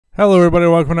Hello everybody,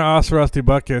 welcome to Awesome Rusty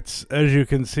Buckets. As you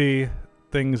can see,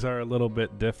 things are a little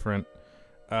bit different.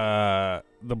 The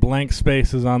blank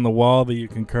spaces on the wall that you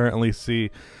can currently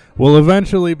see will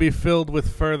eventually be filled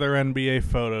with further NBA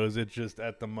photos. It's just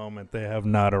at the moment they have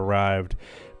not arrived.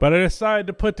 But I decided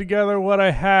to put together what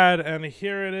I had, and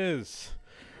here it is.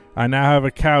 I now have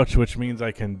a couch, which means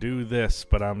I can do this,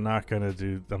 but I'm not gonna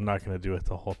do it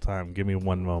the whole time. Give me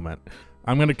one moment.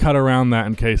 I'm gonna cut around that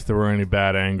in case there were any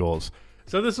bad angles.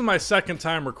 So this is my second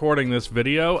time recording this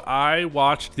video. I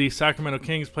watched the Sacramento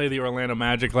Kings play the Orlando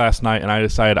Magic last night, and I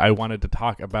decided I wanted to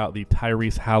talk about the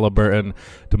Tyrese Haliburton,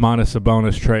 Domantas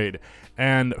Sabonis trade.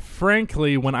 And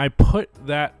frankly, when I put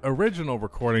that original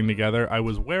recording together, I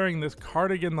was wearing this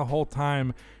cardigan the whole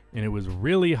time, and it was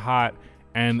really hot,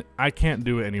 and I can't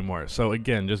do it anymore. So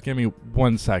again, just give me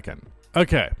 1 second.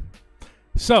 Okay,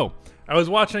 so I was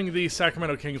watching the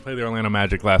Sacramento Kings play the Orlando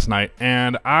Magic last night,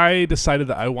 and I decided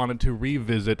that I wanted to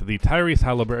revisit the Tyrese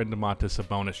Haliburton Domantas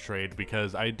Sabonis trade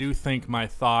because I do think my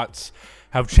thoughts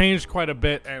have changed quite a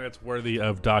bit, and it's worthy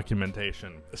of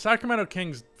documentation. The Sacramento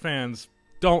Kings fans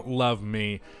don't love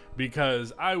me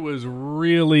because I was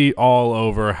really all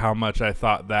over how much I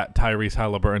thought that Tyrese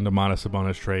Haliburton Domantas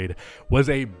Sabonis trade was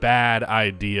a bad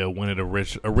idea when it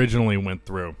originally went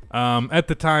through. At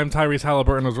the time, Tyrese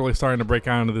Haliburton was really starting to break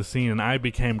out into the scene, and I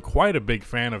became quite a big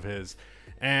fan of his.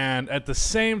 And at the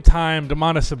same time,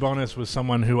 Domantas Sabonis was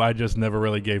someone who I just never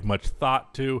really gave much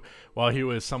thought to. While he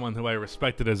was someone who I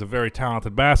respected as a very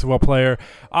talented basketball player,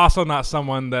 also not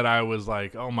someone that I was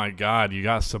like, oh my God, you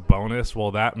got Sabonis? Well,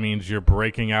 that means you're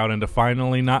breaking out into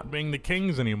finally not being the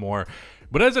Kings anymore.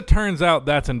 But as it turns out,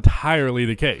 that's entirely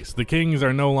the case. The Kings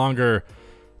are no longer,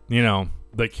 you know,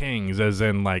 the Kings, as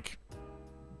in, like,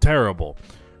 terrible.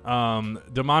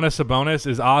 Domantas Sabonis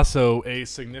is also a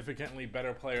significantly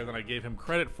better player than I gave him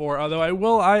credit for, although I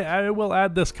will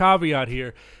add this caveat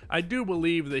here. I do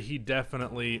believe that he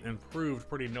definitely improved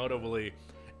pretty notably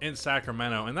in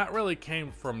Sacramento, and that really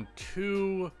came from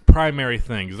two primary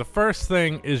things. The first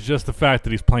thing is just the fact that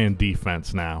he's playing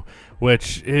defense now,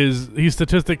 which is he's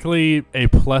statistically a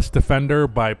plus defender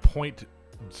by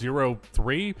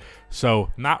 0.03, so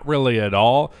not really at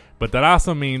all, but that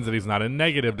also means that he's not a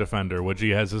negative defender, which he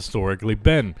has historically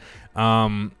been.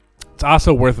 It's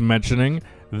also worth mentioning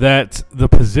that the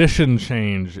position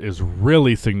change is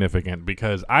really significant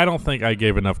because I don't think I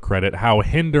gave enough credit how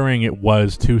hindering it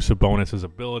was to Sabonis'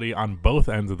 ability on both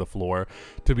ends of the floor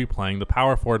to be playing the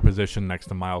power forward position next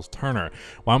to Miles Turner.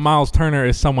 While Miles Turner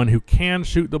is someone who can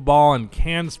shoot the ball and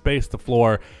can space the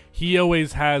floor, he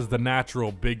always has the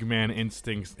natural big man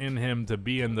instincts in him to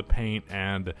be in the paint,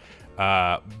 and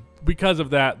because of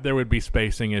that, there would be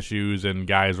spacing issues and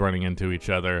guys running into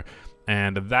each other,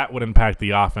 and that would impact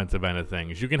the offensive end of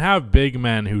things. You can have big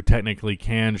men who technically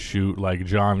can shoot, like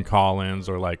John Collins,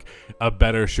 or like a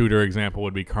better shooter example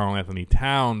would be Karl Anthony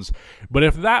Towns, but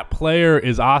if that player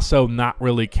is also not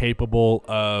really capable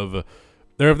of,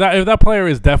 or if that player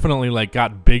is definitely like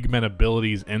got big men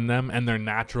abilities in them, and their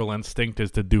natural instinct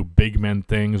is to do big men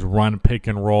things, run pick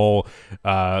and roll,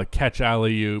 catch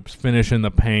alley-oops, finish in the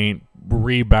paint,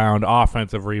 rebound,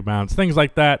 offensive rebounds, things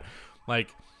like that, like,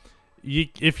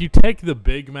 if you take the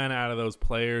big men out of those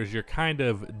players, you're kind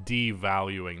of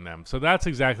devaluing them. So that's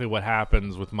exactly what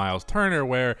happens with Miles Turner,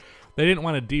 where they didn't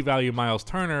want to devalue Miles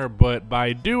Turner, but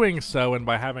by doing so and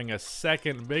by having a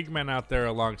second big man out there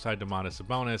alongside Domantas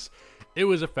Sabonis, it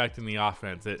was affecting the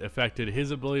offense. It affected his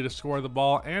ability to score the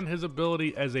ball and his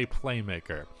ability as a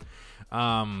playmaker.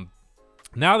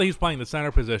 Now that he's playing the center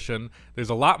position, there's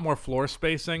a lot more floor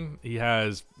spacing. He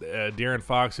has De'Aaron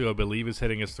Fox, who I believe is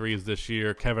hitting his threes this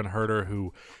year. Kevin Huerter,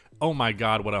 who, oh my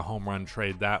God, what a home run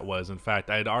trade that was. In fact,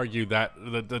 I'd argue that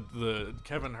the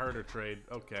Kevin Huerter trade,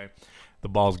 okay, the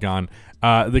ball's gone.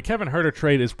 The Kevin Huerter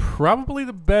trade is probably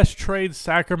the best trade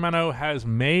Sacramento has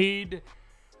made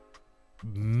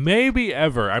maybe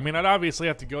ever. I mean, I'd obviously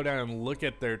have to go down and look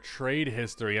at their trade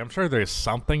history. I'm sure there's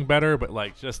something better, but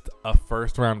like just a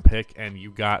first-round pick, and you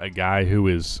got a guy who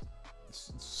is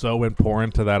so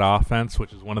important to that offense,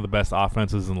 which is one of the best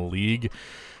offenses in the league.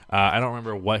 I don't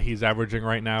remember what he's averaging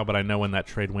right now, but I know when that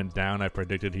trade went down, I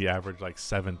predicted he averaged like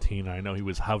 17. I know he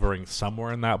was hovering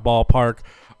somewhere in that ballpark.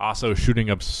 Also shooting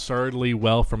absurdly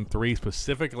well from three,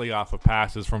 specifically off of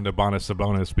passes from Domantas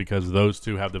Sabonis, because those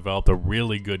two have developed a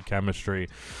really good chemistry.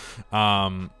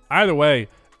 Either way,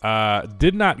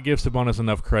 did not give Sabonis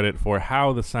enough credit for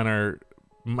how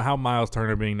Miles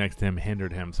Turner being next to him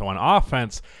hindered him. So on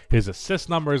offense, his assist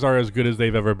numbers are as good as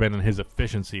they've ever been, and his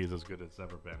efficiency is as good as it's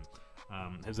ever been.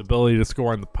 His ability to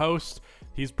score in the post,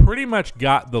 he's pretty much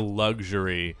got the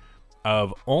luxury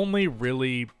of only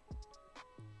really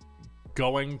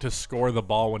going to score the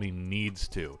ball when he needs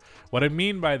to. What I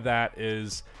mean by that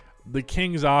is the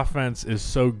Kings offense is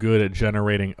so good at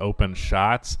generating open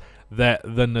shots that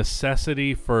the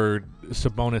necessity for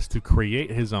Sabonis to create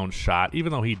his own shot,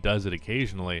 even though he does it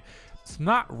occasionally, it's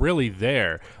not really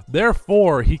there.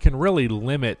 Therefore, he can really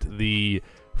limit the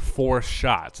forced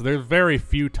shots. There's very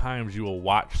few times you will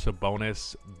watch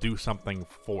Sabonis do something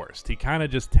forced. He kind of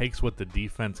just takes what the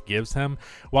defense gives him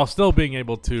while still being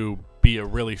able to be a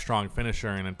really strong finisher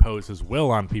and impose his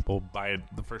will on people.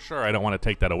 For sure, I don't want to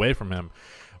take that away from him,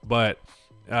 but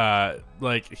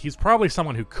like, he's probably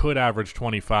someone who could average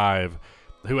 25,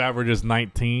 who averages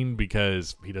 19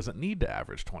 because he doesn't need to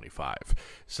average 25.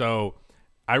 So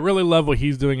I really love what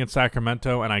he's doing in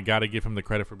Sacramento, and I got to give him the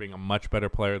credit for being a much better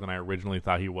player than I originally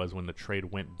thought he was when the trade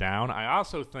went down. I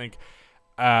also think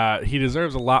he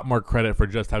deserves a lot more credit for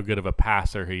just how good of a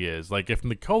passer he is. Like, if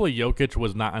Nikola Jokic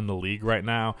was not in the league right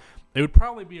now, it would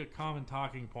probably be a common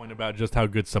talking point about just how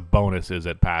good Sabonis is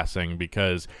at passing,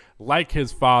 because like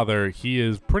his father, he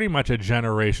is pretty much a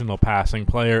generational passing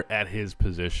player at his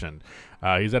position.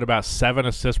 He's at about 7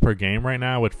 assists per game right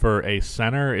now, which for a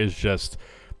center is just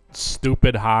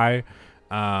stupid high.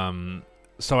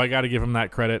 So I got to give him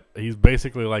that credit. He's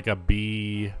basically like a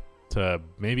B to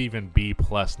maybe even B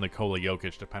plus Nikola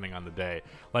Jokic, depending on the day.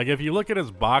 Like, if you look at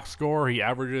his box score, he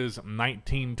averages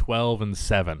 19, 12, and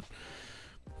 7.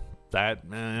 That,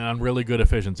 on really good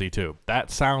efficiency too.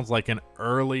 That sounds like an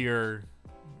earlier,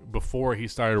 before he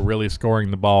started really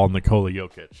scoring the ball, Nikola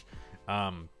Jokic.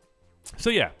 So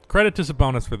yeah, credit to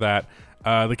Sabonis for that.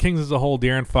 The Kings as a whole,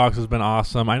 De'Aaron Fox has been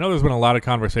awesome. I know there's been a lot of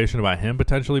conversation about him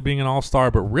potentially being an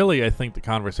all-star, but really I think the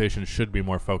conversation should be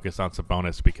more focused on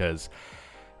Sabonis because,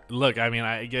 look, I mean,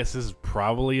 I guess this is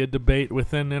probably a debate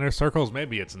within inner circles.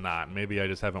 Maybe it's not. Maybe I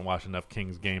just haven't watched enough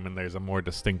Kings game and there's a more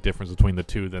distinct difference between the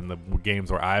two than the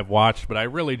games where I've watched. But I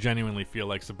really genuinely feel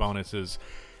like Sabonis is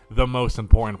the most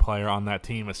important player on that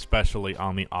team, especially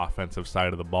on the offensive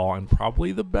side of the ball, and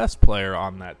probably the best player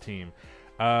on that team.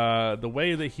 The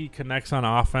way that he connects on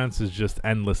offense is just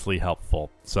endlessly helpful.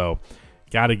 So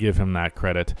got to give him that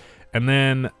credit. And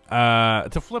then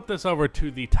to flip this over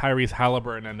to the Tyrese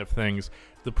Haliburton end of things,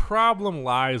 the problem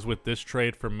lies with this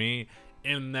trade for me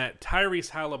in that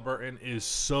Tyrese Haliburton is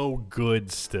so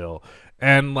good still.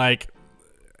 And, like,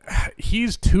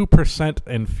 he's 2%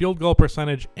 in field goal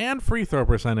percentage and free throw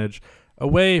percentage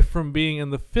away from being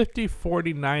in the 50,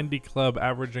 40, 90 club,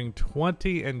 averaging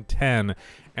 20 and 10.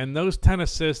 And those 10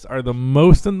 assists are the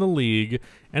most in the league.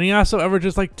 And he also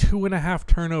averages like 2.5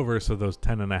 turnovers of those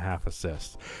 10.5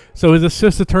 assists. So his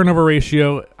assist to turnover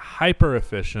ratio, hyper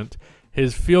efficient.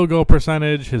 His field goal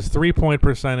percentage, his 3-point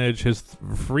percentage, his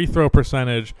free throw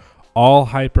percentage, all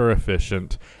hyper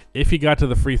efficient. If he got to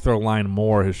the free throw line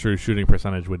more, his shooting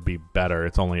percentage would be better.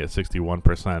 It's only at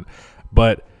 61%,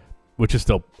 but which is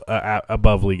still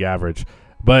above league average.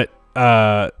 But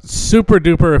super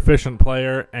duper efficient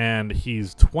player, and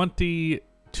he's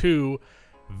 22,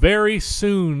 very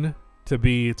soon to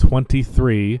be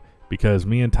 23, because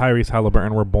me and Tyrese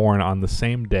Haliburton were born on the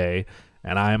same day,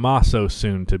 and I am also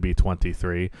soon to be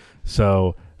 23.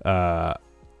 So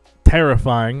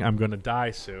terrifying. I'm going to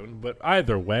die soon. But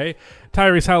either way,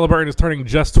 Tyrese Haliburton is turning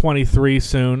just 23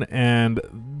 soon, and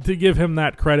to give him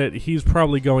that credit, he's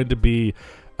probably going to be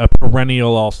a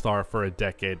perennial all-star for a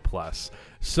decade plus.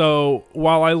 So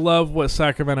while I love what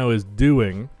Sacramento is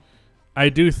doing, I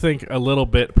do think a little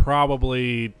bit,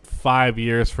 probably 5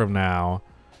 years from now,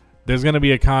 there's going to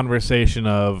be a conversation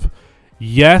of,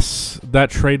 yes,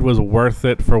 that trade was worth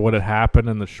it for what had happened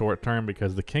in the short term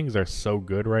because the Kings are so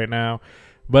good right now.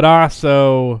 But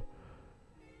also,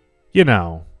 you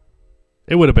know,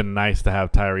 it would have been nice to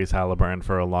have Tyrese Haliburton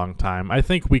for a long time. I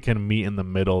think we can meet in the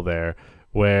middle there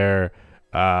where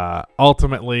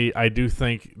ultimately I do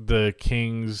think the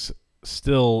Kings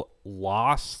still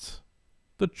lost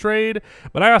the trade,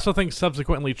 but I also think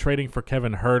subsequently trading for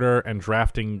Kevin Huerter and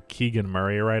drafting Keegan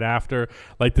Murray right after,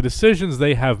 like the decisions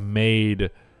they have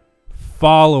made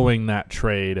following that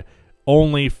trade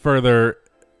only further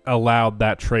allowed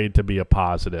that trade to be a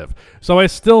positive. So I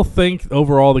still think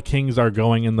overall the Kings are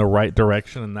going in the right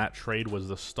direction, and that trade was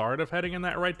the start of heading in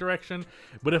that right direction.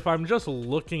 But if I'm just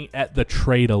looking at the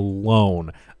trade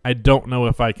alone, I don't know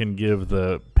if I can give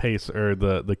the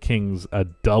the Kings a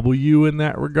W in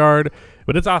that regard.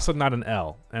 But it's also not an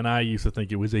L, and I used to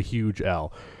think it was a huge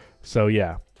L. So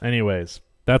yeah. Anyways,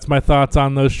 that's my thoughts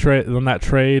on that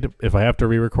trade. If I have to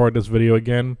re-record this video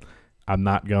again, I'm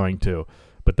not going to.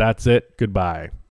 But that's it. Goodbye.